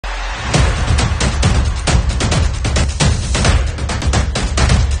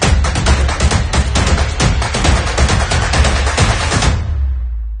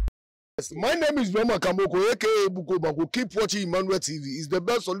My name is Roma Kamoko, aka Buko Banko. Keep watching Emmanuel TV. It's the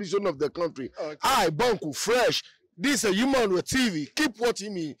best solution of the country. Okay. I, Banko, fresh. This is Emmanuel TV. Keep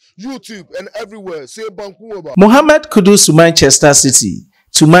watching me, YouTube and everywhere. Say Banko. Mohammed Kudus to Manchester City,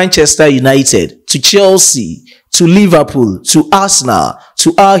 to Manchester United, to Chelsea, to Liverpool, to Arsenal,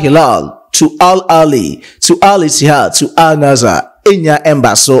 to Al Hilal, to Al Ali, to Al Ittihad, to Al Nazar. Enya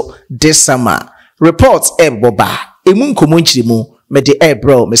Embasso this summer. Reports Boba. Emun komunchimu. Me the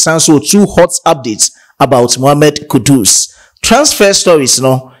bro. Me sanso 2 hot updates about Mohammed Kudus. Transfer stories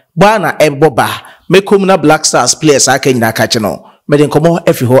no. Bana Boba. Me kumuna Black Stars players ake nyina kache no. Me den komo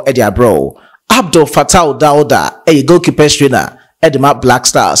efi ho e dia bro. Abdul Fattah Dauda a goalkeeper trainer Edema Black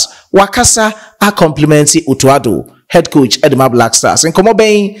Stars. Wakasa a complimenti Utuado head coach Edema Black Stars. En komo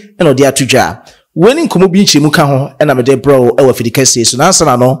ben eno dia tuja. Winning komo binchi muka ho ena me de bro e wa fidikese so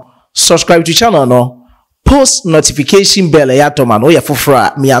na no. Subscribe to channel no. Post notification bell ya to man o ya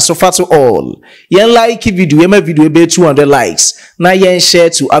fofra me asofa to all. Yen like video ema video be 200 likes. Na yen share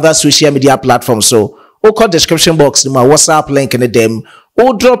to other social media platforms so. Oko description box ni ma WhatsApp link in them.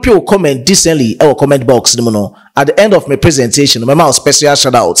 O drop your comment decently or comment box no. At the end of my presentation, my special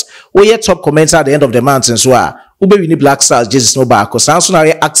shout out. O ye top commenter at the end of the month and so ube wini Black Stars Jesus no back cause Samson are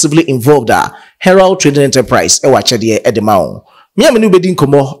actively involved Herald Trading Enterprise e wache de edema. Me amenu bedi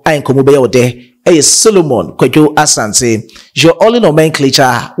nkomo ai nkomo be ode Solomon Kwejo Asante, your only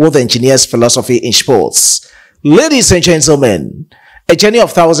nomenclature with engineers philosophy in sports. Ladies and gentlemen, a journey of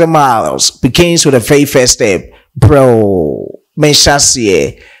 1,000 miles begins with the very first step. Bro,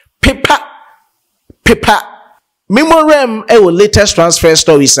 menshasiye, Pippa, Memorem latest transfer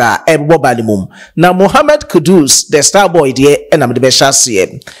stories are Bobanimum. Now Mohammed Kudus, the star boy there, and I'm the best.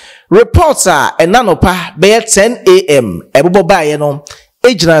 Reports are and nanopa by 10 a.m. Ebobayeno.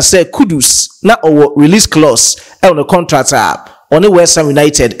 Agent say Kudus na our release clause on the contract on the West Ham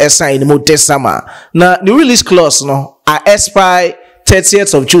United sign mo this summer. Na the release clause no expire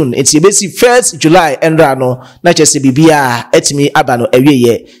 30th of June. It's basi 1st July endra no na chese bibia etimi aba no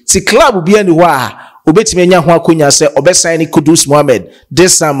awieye. Ti club bia ni wa obetimi anya ho akonya se obesign Kudus Mohammed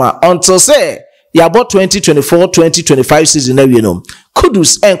this summer until say ya about 2024-2025 season na we no.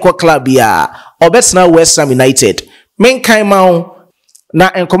 Kudus enko club ya obetna West Ham United. Men kan ma na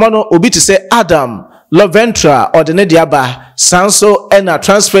enkomano obi to say Adam Loventra or the Nediaba Sanso ena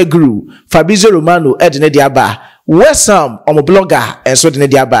transfer guru Fabrizio Romano the Nediaba West Ham omo blogger and so the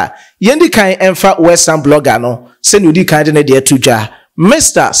Nediaba yendi kan enfa West Ham blogger no send udi kan the Nedia tuja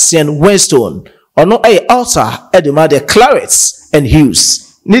Mr. Sian Weston ono altar edema the Clarets and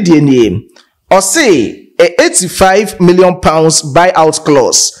Hughes Nidie name or say a £85 million buyout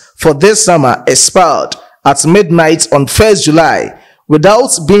clause for this summer expired at midnight on 1st July without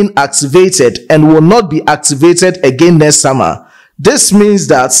being activated and will not be activated again next summer. This means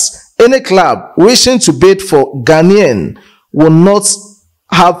that any club wishing to bid for Ghanaian will not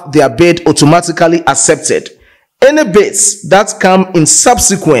have their bid automatically accepted. Any bids that come in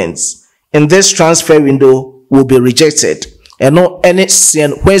subsequent in this transfer window will be rejected. And no any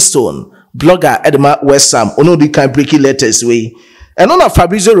Sian Weston blogger Edema West Ham ono di kan breaking letters way. And on a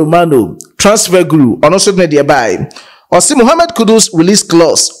Fabrizio Romano transfer guru on also nearby. Osi Mohammed Kudus release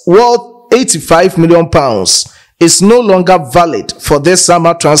clause worth £85 million is no longer valid for this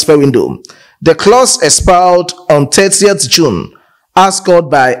summer transfer window. The clause expired on 30th June, as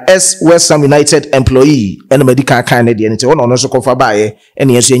called by West Ham United employee and medical Canadian. It's one on also cover by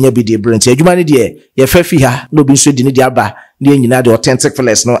any SNB de Brent. You money dear, your fefiha, no bin so dini diaba, the authentic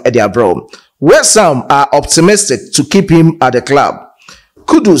fellas no edia bro. West Ham are optimistic to keep him at the club.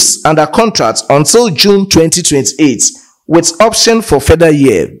 Kudus under contract until June 2028 with option for further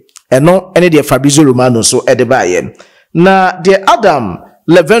year. And no any de Fabrizio Romano so edebaye. Na de Adam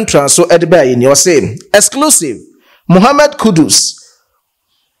Leventra so edebaye in your same exclusive. Mohammed Kudus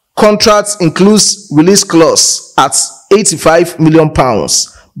contract includes release clause at £85 million,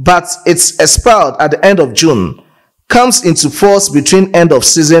 but it's expired at the end of June. Comes into force between end of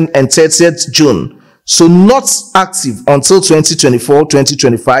season and 30th June. So not active until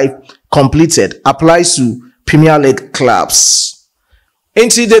 2024-2025 completed. Applies to Premier League clubs.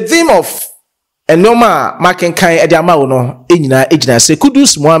 Into the theme of Enoma Makenkai Ediama no ejina say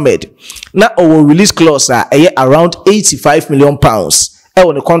Kudus Mohammed na our release clause around £85 million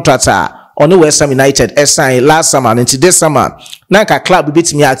on the contract on the West Ham United signed last summer into this summer. Nanka club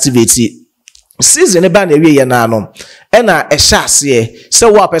bit me activity. Season eba na ewie na no e na e hyase se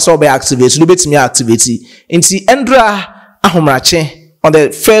wo apese obe activate no betimi activity nti endra ahomrache on the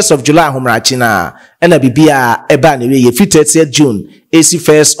 1st of July ahomrache na e na bibia eba na ewie fi 30th June AC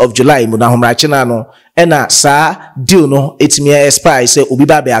 1st of July mu na ahomrache na no ena sa deal no etimi expire say obi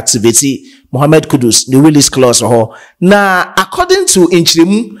ba be activate Mohammed Kudus the release clause ho na according to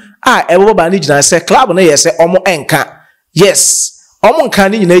inchirimu ebo ba ni gina say club no yes say omo enka yes omo nka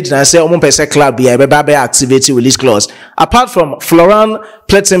ni gina gina say omo pese club ya be ba be activate release clause apart from Florian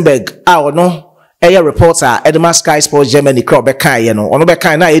Plettenberg no area reporter Edema Sky Sports Germany crowd be kan ye no ono be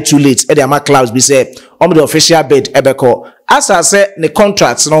kan na e too late e dey ama clubs be say omo the official bid ebeko as I say the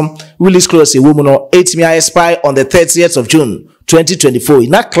contracts no release clause e wo mu no it may expire on the 30th of June 2024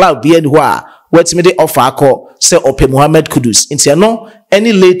 na club be any who what me dey offer akọ say ope Mohammed Kudus inti no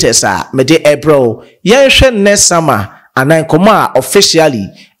any latest me dey April yen hwe next summer anan koma officially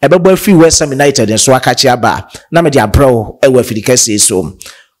ebebo free West Ham United and so akachi aba na me dey abro e we fidikase so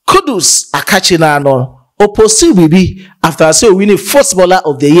Kudus akachi na no oposi bibi after say winning footballer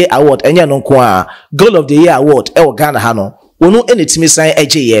of the year award enya no kwa goal of the year award e wo Ghana ha no wonu enetimi san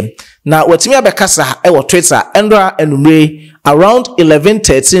agye na watimi abekasa e wo Twitter endra enumre around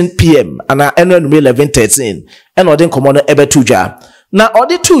 11:13 p.m. ana enumre 11:13 and odin komo no ebe tuja na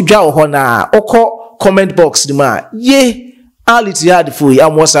odi tuja ho na okọ comment box di ma ye Al-Ittihad fu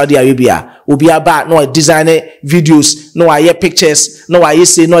ya Saudi Arabia obi aba no design videos no aye pictures no aye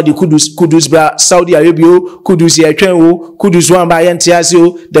say no the Kudus bra Saudi Arabia Kudus ye twen wo Kudus wan ba ye ntiase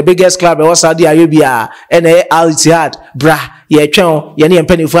o the biggest club in Saudi Arabia and Al-Ittihad bra ye twen ye ne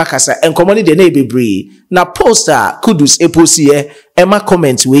mpanifu akasa enkomo ni de na ebebre na poster Kudus eposi ye ema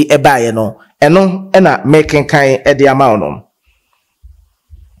comment we eba ye no eno na making kan e de ama no.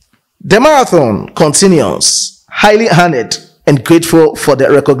 The marathon continues, highly honored and grateful for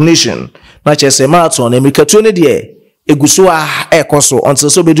the recognition. Not just a marathon, America 20 de Egusua Ekoso until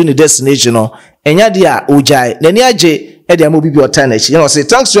so be doing the destination. Enya dia ujai, neniaje edia mobi bi otanechi. You know, say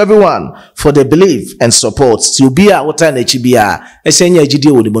thanks to everyone for the belief and support. To be a otanechi bia, esenya jidi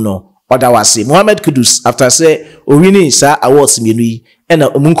odibono. Odawasi Mohammed Kudus after say owini sa awards mienui ena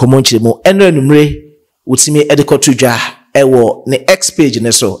omunkomo nchiremo eno enumre utimi edikotuja ewo ne X page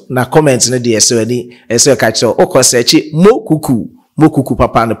ne so na comment ne de eso ani eso ka cho okosechi mokuku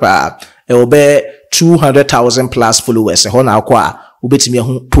papa ne pa ewo be 200,000 plus followers ho na akwa ubetimi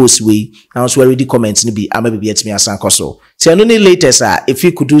ho post we na so already comment ne bi ama bi etimi asanko so ti anu ni latest if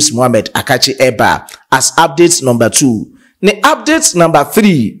you Kudus Mohammed akachi eba as update number 2 ne update number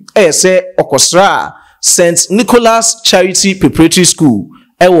 3 say okosra St. Nicholas Charity Preparatory School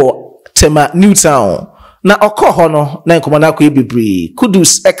ewo Tema Newtown na okoho no na nkomo na ko ebibri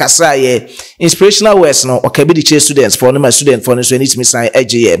Kudus ekasa ye inspirational words no okabi di students for no my student for no so anytime sign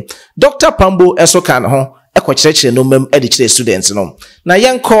AJM Dr. Pambo esokan ho ekokyerechire no mem edi students no na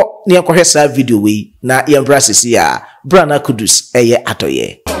yenko ne yekohwesa video we na yembra sisi ya brana Kudus eye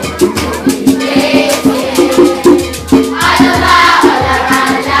atoye.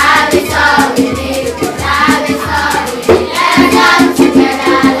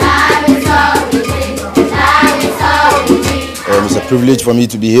 It's a privilege for me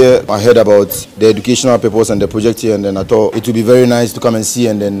to be here. I heard about the educational purpose and the project here, and then I thought it would be very nice to come and see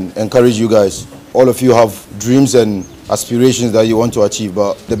and then encourage you guys. All of you have dreams and aspirations that you want to achieve,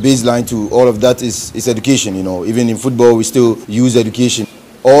 but the baseline to all of that is education. You know, even in football, we still use education.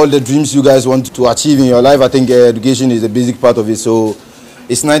 All the dreams you guys want to achieve in your life, I think education is a basic part of it. So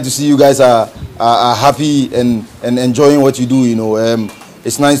it's nice to see you guys are happy and enjoying what you do. You know,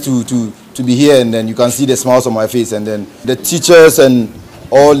 it's nice to be here, and then you can see the smiles on my face, and then the teachers and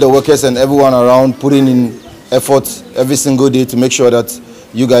all the workers and everyone around putting in effort every single day to make sure that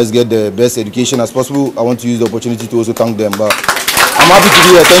you guys get the best education as possible. I want to use the opportunity to also thank them, but I'm happy to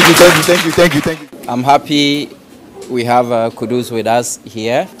be here. Thank you. I'm happy we have Kudus with us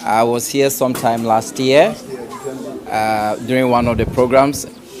here. I was here sometime last year during one of the programs.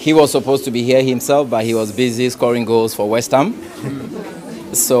 He was supposed to be here himself, but he was busy scoring goals for West Ham.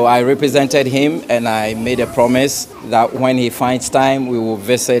 So I represented him, and I made a promise that when he finds time, we will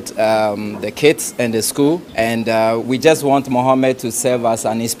visit the kids and the school. And we just want Mohammed to serve as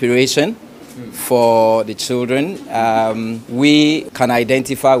an inspiration for the children. We can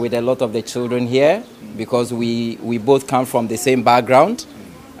identify with a lot of the children here because we both come from the same background,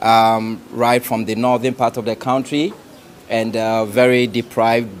 right from the northern part of the country, and very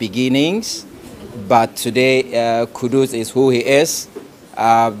deprived beginnings. But today, Kudus is who he is.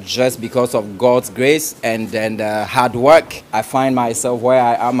 Just because of God's grace and hard work. I find myself where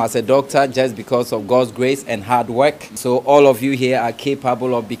I am as a doctor just because of God's grace and hard work. So all of you here are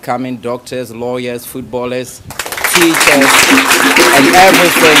capable of becoming doctors, lawyers, footballers, teachers, and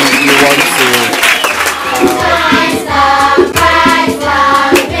everything you want to.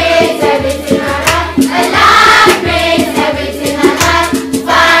 Everything alive, everything alive,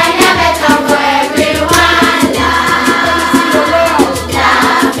 find a better for everyone.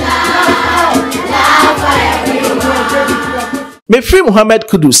 Mimi Mohammed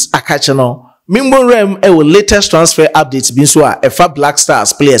Kudus akache no Mimbo Rem will latest transfer updates bin so a efa Black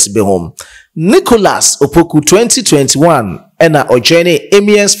Stars players be home. Nicholas Opoku 2021 ena ojene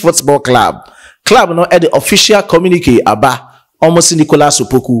Amiens Football Club. Club no e the official communique aba almost Nicholas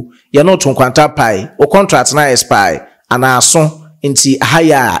Opoku ye no ton kwanta pai o contract na expire ana aso nti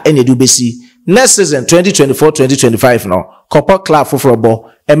haya ene du besi next season 2024-2025 no Copper Club for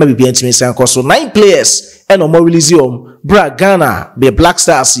ball ema bibia ntimi san koso 9 players eno mo release bra Ghana be Black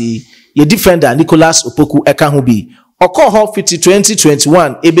Stars ye defender Nicholas Opoku eka ho bi Okoho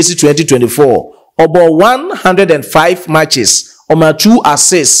 2021 ABC 2024 obo 105 matches oma 2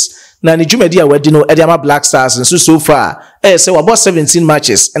 assists na ni jumedi a wedi no Ediama Black Stars nso so far say about 17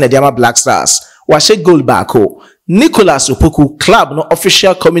 matches and Ediama Black Stars wa she goal back Nicholas Opoku club no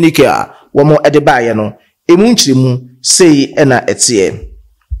official communique wo mo edebaye no emu nchirimu say na etie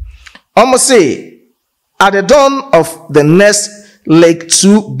almost say at the dawn of the next League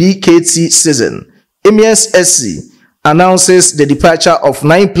 2 BKT season Amiens SC announces the departure of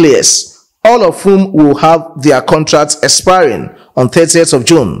 9 players, all of whom will have their contracts expiring on 30th of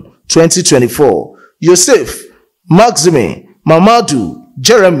June 2024. Yosef, Maxime, Mamadou,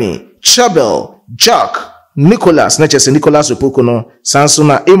 Jeremy, Chabel, Jack, Nicholas, not just Nicholas Opoku,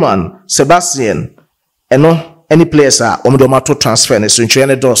 Sansona, Iman, Sebastian, and no any players are omodomato transfer ne so ntwe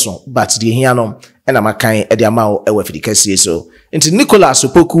ne doso but the hia no na makan e de amao e wa fidikasi so nti Nicholas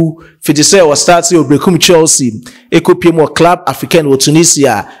Opoku fidi say was start obrekum Chelsea ekopie mo club African wo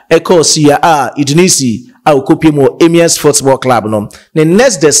Tunisia ekosia Idunisi okopie mo Amiens Football Club no ne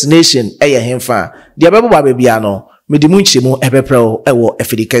next destination ye hemfa de abebo ba bia no medimu nchemu ebepreo e wo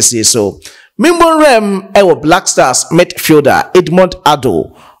fidikasi so Mimbon Rem e wo Black Stars midfielder Edmond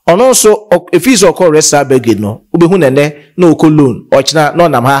Ado and also if he's a call rest brigade no ubehu nene no ko loan ochina no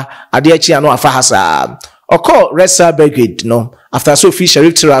nam ha ade achi ano afa hasa call rest brigade no after so fi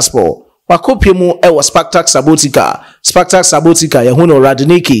Sheriff Tiraspol wakopie mu e was Spartak Sabotica ye hu no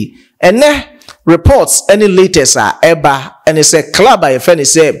Radniki ene reports any latest eba and say club I fe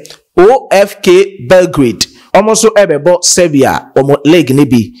say OFK Belgrade almost so ebebo Serbia omo league ni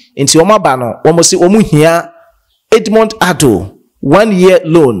bi nti omo ba no omo si omo hia Edmond Ado 1 year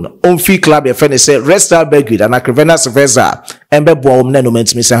loan on fee club your friend say Resta Belgrade and Akrivena Seveza embe boa na no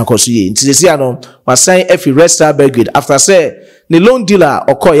mentimi san koso ye nti se ano wasan efi Resta Belgrade after say the loan dealer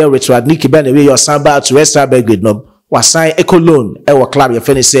okoye Richard Nicky ben we your san ba to Resta Belgrade no wasan eco loan e wo club your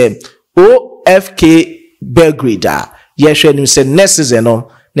friend say OFK Belgrade ye hwe nim say next season no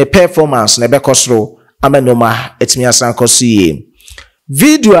ne performance na be kosro amenoma etimi asan koso ye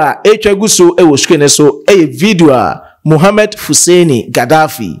video a etwaguso e wo screen so e video Mohammed Husseini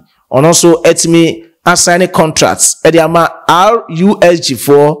Gaddafi on also etimi assigning contracts ediama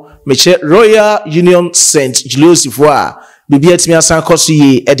RUSG4 meche Royal Union St. Julius for bibi etimi assign koso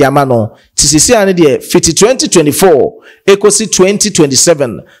ye ediama no tisisi ane de fit 2024 ekosi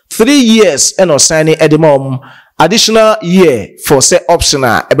 2027 3 years and assigning edimom additional year for say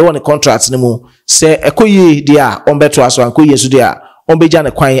optional ebe won contract ni mu say ekoyi dia ombeto aso ankoyi so dia ombeja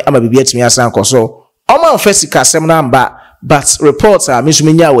ne kwan ama bibi etimi assign koso Oma ofesika semnamba but reports are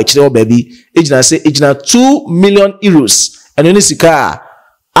misumenya we kire obabi ejina say ejina 2 million euros eno sika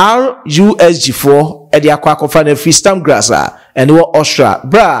RUSG4 e de akwa na free stamp grass and wo Austria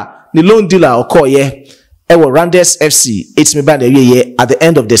bra ni loan dealer okoye e wo Randers FC etimi ba na wiye at the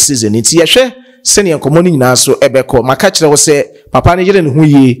end of the season nti ye hwe senior komoni nyina so ebeko maka kire wo say papa ne yire ne hu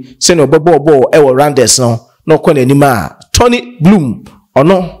yi senior bobo e wo Randers no no ko na anima Tony Bloom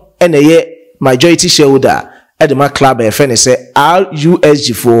ono ene ye majority shareholder edema club e fe say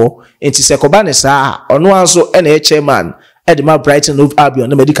RUSG4 enti se koba ne saa ono anso ene chairman edema Brighton of Albion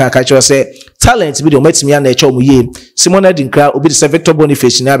na medical catcher say talent bi de omatimi na eche omuye Simon Adinkra obi de say Victor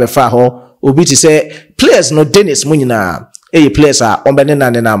Boniface na be fa ho obi ti say players no Dennis munyina players are ombene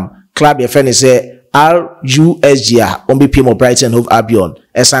na nenam club e fe say RUSG ombe PM Brighton of Albion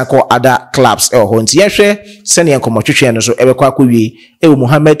esan ko other clubs ho nti yehwe sene enkomotwetwe no so ebekwa akwie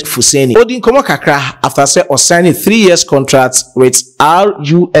Mohammed Husseini odin komo kakra after say or signing 3 years contract with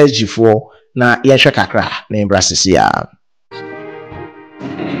RUSG4 na yehwe kakra na embrasisia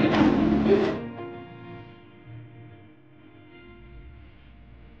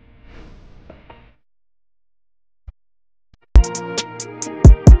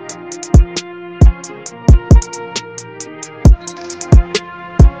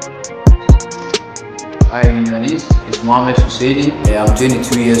Hi, my name is Mohammed Husseini. I'm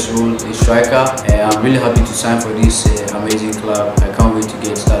 22 years old, a striker. I'm really happy to sign for this amazing club. I can't wait to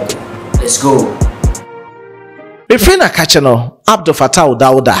get started. Let's go. Befena Kachano, Abdul Fattah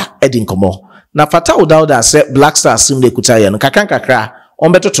Dauda, Edin Komo. na fata udauda se Black Stars sim de kutaye no kakra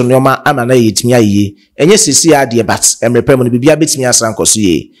ombetoto nneoma ama na yetimi aye enye sisi ade bat emrepem no bibia betimi asankoso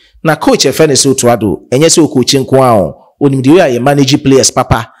ye na coach efene se otuado enye se okochi nko a onim de we manage players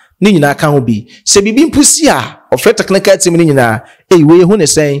papa ni nyina aka ho bi se bibi mpusi a ofre technical team ni nyina we hu ne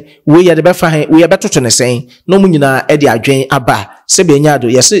sen we ya de befa he we ya betoto ne sen no mu nyina e de adwen aba se be nya do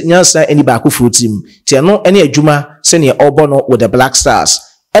yese nyansa eni ba akofo team tie no ene adwuma se ne obo no with the Black Stars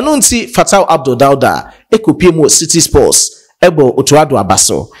eno nti Fatal Abdul Dauda ekopie mu City Sports ebo otuado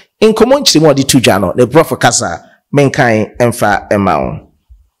abaso inkomo nchiri mu de tudwa no ne prof kasa menkan emfa emao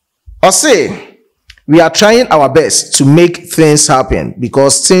o say we are trying our best to make things happen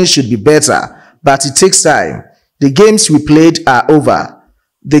because things should be better, but it takes time. The games we played are over.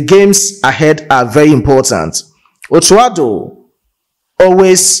 The games ahead are very important. Otuado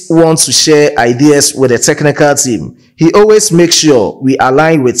always wants to share ideas with the technical team. He always makes sure we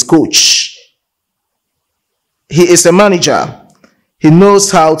align with coach. He is a manager. He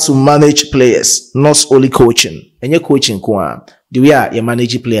knows how to manage players, not only coaching. And your coaching, the way you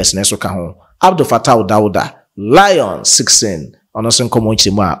manage players, neso kahon. Abdul Fatal Dauda, Lion 16, onosen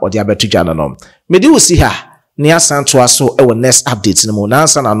komonchi ma odi abetu jana no. Medi usi ha, ni asanto aso ewo next update ni mo. Na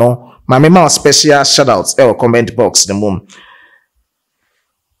ansa na no, ma special shoutouts ewo comment box ni mo.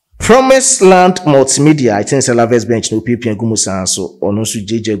 Promised Land Multimedia, I think it's a Lovers Bench no pipi ngumu sanso, onosu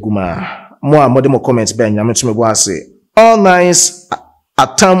JJ guma. Mo amode mo comment ben, nyame tume bo ase. All nice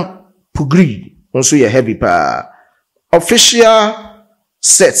atam pugri, onso ye heavy pa. Official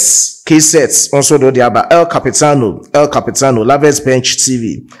sets, K sets, also do the aba El Capitano, Lovers Bench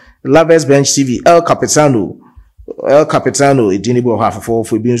TV, El Capitano, it didn't go half for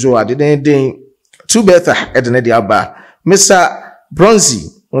Binzo, I didn't two better at the aba. Mr. Bronzy,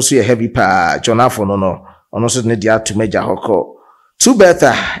 also a heavy pa, John Afon, no, also nedia to Major Hoko. Two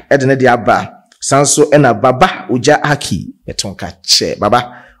better at the aba, Sanso and a Baba Uja Aki, a tonka che,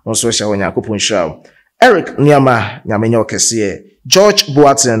 Baba, also shall Yakupun show. Eric Nyama, Nyamenyo Kessie. George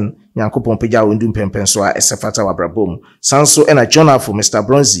Boaten, Yankopon Peja Windum Pempenswa, Esefata Wabrabom, Sanso and a journal for Mr.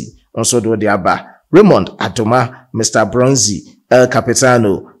 Bronzy, also do the Abba, Raymond Atoma, Mr. Bronzy, El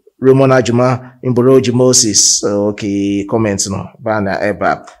Capitano, Raymond Ajuma, Imboroji Moses, okay, comments no, Bana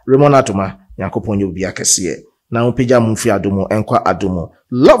Eba, Raymond Atoma, Yankopon Yubia Kessie, now Peja Mumfi Adumo, Enkwa Adumo,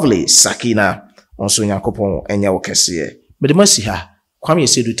 lovely Sakina, also Yankopon and Yaw Kessie. But the mercy ha, Kwame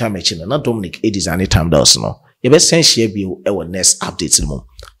Sedu Tamechin, not Dominic Edis and time does no. Your best sense share be our next update.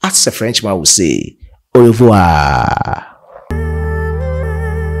 As a Frenchman will say, au revoir.